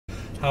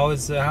How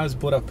is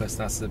Budapest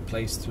as a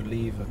place to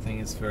live? I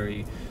think it's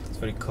very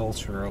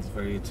cultural,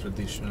 very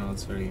traditional,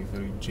 it's very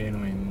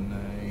genuine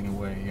in a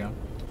way. Yeah.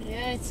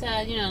 Yeah, it's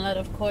you know, a lot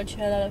of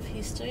culture, a lot of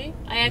history.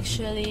 I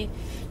actually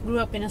grew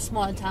up in a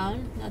small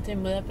town, not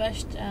in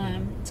Budapest.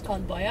 It's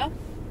called Baja.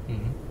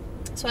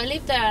 So I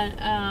lived there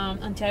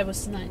until I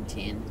was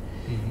 19,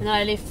 and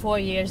I lived 4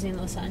 years in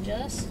Los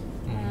Angeles.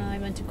 I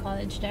went to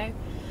college there,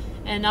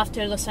 and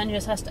after Los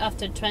Angeles,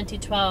 after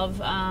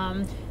 2012,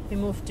 we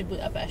moved to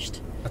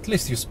Budapest. At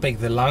least you speak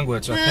the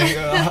language. I think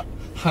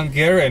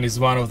Hungarian is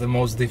one of the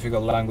most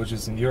difficult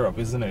languages in Europe,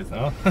 isn't it?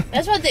 No?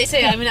 That's what they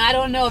say. I mean, I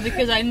don't know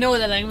because I know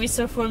the language,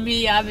 so for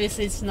me,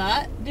 obviously, it's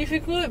not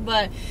difficult.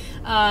 But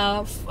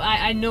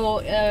I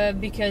know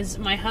because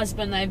my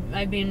husband,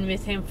 I've been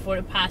with him for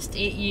the past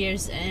 8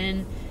 years,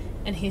 and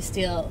he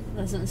still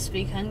doesn't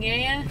speak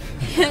Hungarian.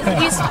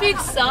 He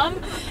speaks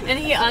some, and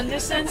he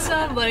understands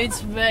some, but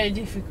it's very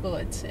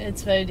difficult.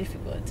 It's very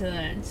difficult to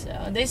learn.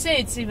 So they say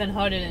it's even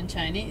harder than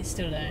Chinese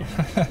to learn.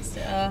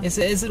 So,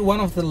 is it one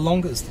of the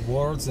longest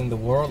words in the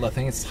world? I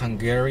think it's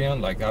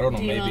Hungarian. Like, I don't know,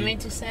 do you maybe. want me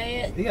to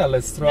say it? Yeah,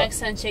 let's try. I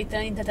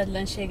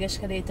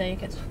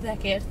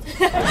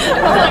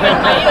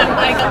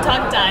got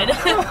tongue-tied.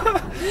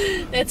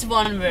 That's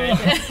one word.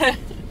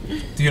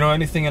 Do you know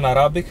anything in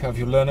Arabic? Have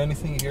you learned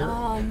anything here?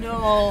 Oh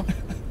no,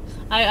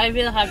 I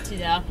will have to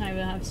now. I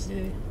will have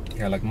to.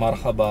 Yeah, like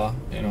marhaba,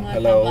 you know, Marhaba.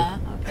 hello.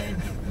 Okay,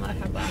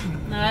 marhaba.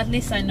 Now at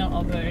least I know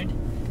a word.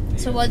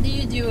 So what do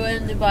you do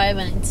in Dubai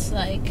when it's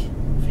like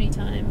free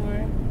time,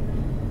 or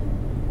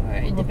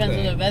it depends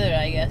on the weather,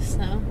 I guess.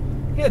 No.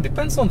 Yeah, it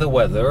depends on the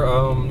weather.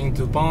 In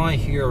Dubai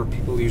here,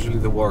 people usually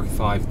they work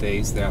 5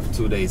 days. They have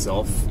 2 days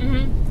off.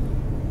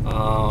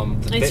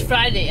 It's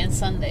Friday and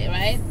Sunday,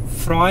 right?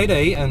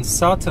 Friday and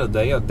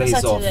Saturday are days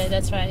off. Saturday,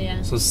 that's right,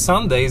 yeah. So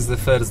Sunday is the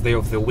first day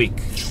of the week.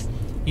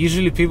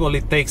 Usually people,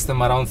 it takes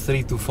them around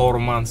 3 to 4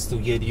 months to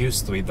get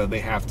used to it, that they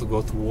have to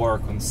go to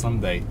work on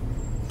Sunday.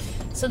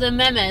 So the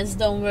memes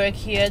don't work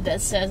here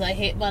that says I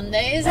hate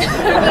Mondays,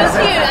 because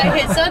here I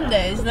hate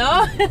Sundays,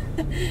 no?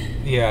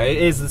 Yeah, it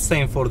is the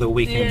same for the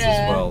weekends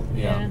as well.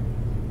 Yeah.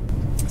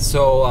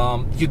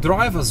 So you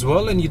drive as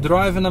well, and you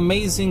drive an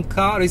amazing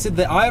car. Is it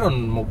the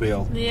Iron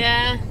Mobile?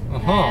 Yeah.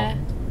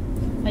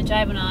 I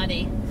drive an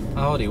Audi.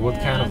 Audi? What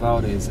kind of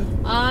Audi is it?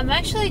 I'm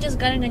actually just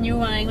getting a new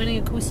one. I'm getting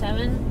a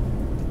Q7.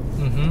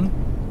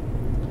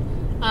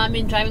 I've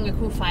been driving a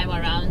Q5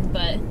 around,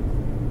 but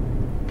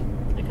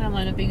I kind of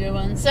want a bigger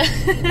one. So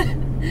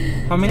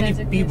how many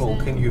people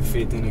can you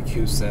fit in a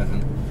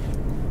Q7?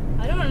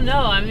 I don't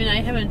know. I mean,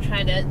 I haven't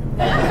tried it.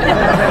 But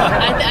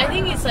I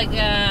think it's like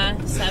a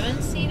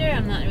 7-seater.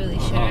 I'm not really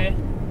sure.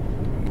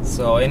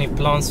 So, any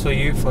plans for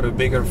you for a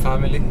bigger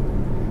family?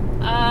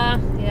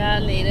 Yeah,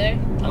 later.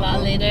 A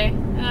lot later.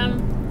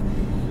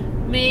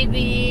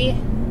 Maybe,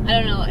 I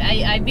don't know.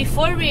 I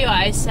before Rio,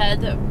 I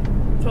said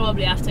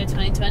probably after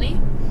 2020.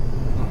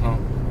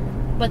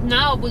 But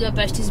now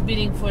Budapest is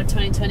bidding for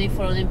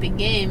 2024 Olympic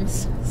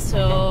Games.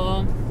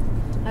 So,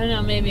 I don't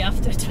know, maybe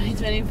after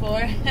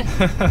 2024.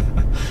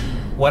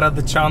 What are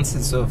the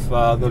chances of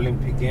the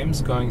Olympic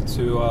Games going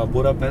to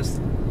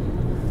Budapest?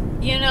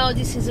 You know,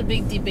 this is a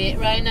big debate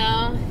right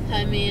now.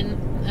 I mean,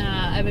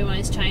 everyone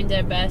is trying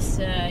their best.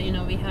 You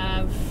know, we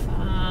have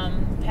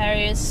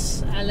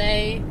Paris,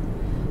 LA,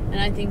 and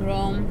I think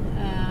Rome.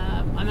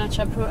 I'm not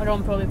sure,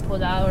 Rome probably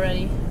pulled out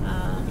already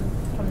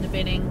from the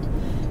bidding.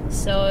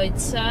 So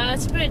it's a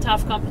pretty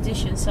tough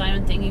competition, so I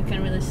don't think you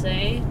can really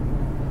say.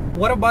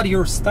 What about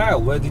your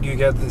style? Where did you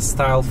get this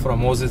style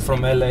from? Was it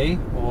from LA,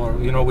 or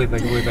you know, with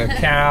the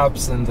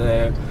caps and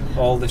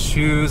all the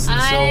shoes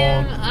and so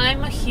on?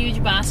 I'm a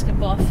huge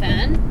basketball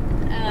fan.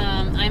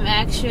 I'm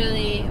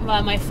actually,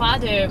 well, my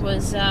father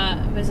was a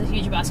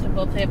huge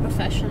basketball player,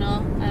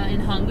 professional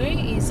in Hungary.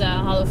 He's a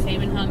Hall of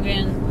Fame in Hungary,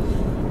 and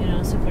you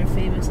know, super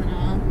famous and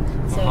all.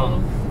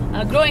 So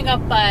growing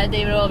up,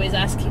 they were always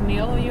asking me,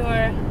 "Oh,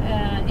 you're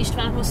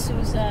Katinka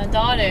Hosszu's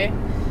daughter,"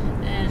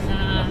 and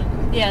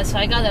yeah, so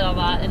I got it a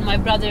lot. And my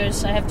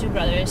brothers, I have 2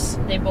 brothers.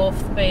 They both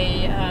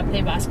play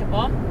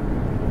basketball.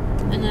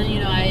 And then, you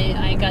know,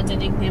 I got the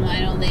nickname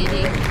Iron Lady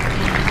in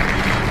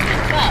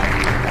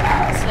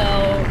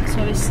 2012.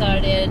 So we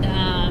started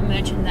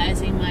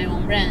merchandising my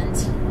own brand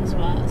as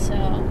well. So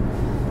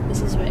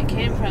this is where it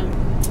came from.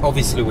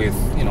 Obviously, with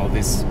you know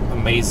these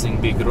amazing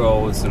big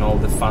roads and all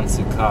the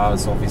fancy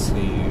cars,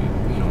 obviously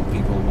you know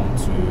people want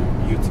to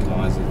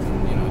utilize it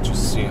and you know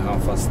just see how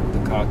fast the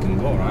car can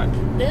go, right?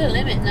 There's a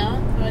limit, no?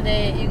 Or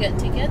you get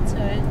tickets,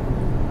 or?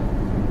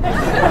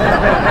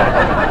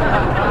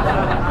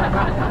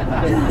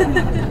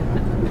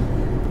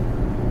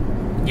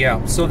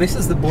 Yeah, so this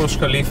is the Burj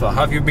Khalifa.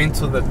 Have you been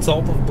to the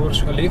top of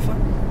Burj Khalifa?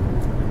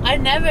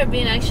 I've never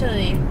been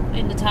actually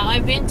in the top.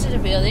 I've been to the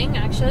building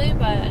actually,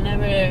 but I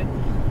never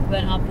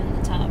went up in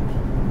the top.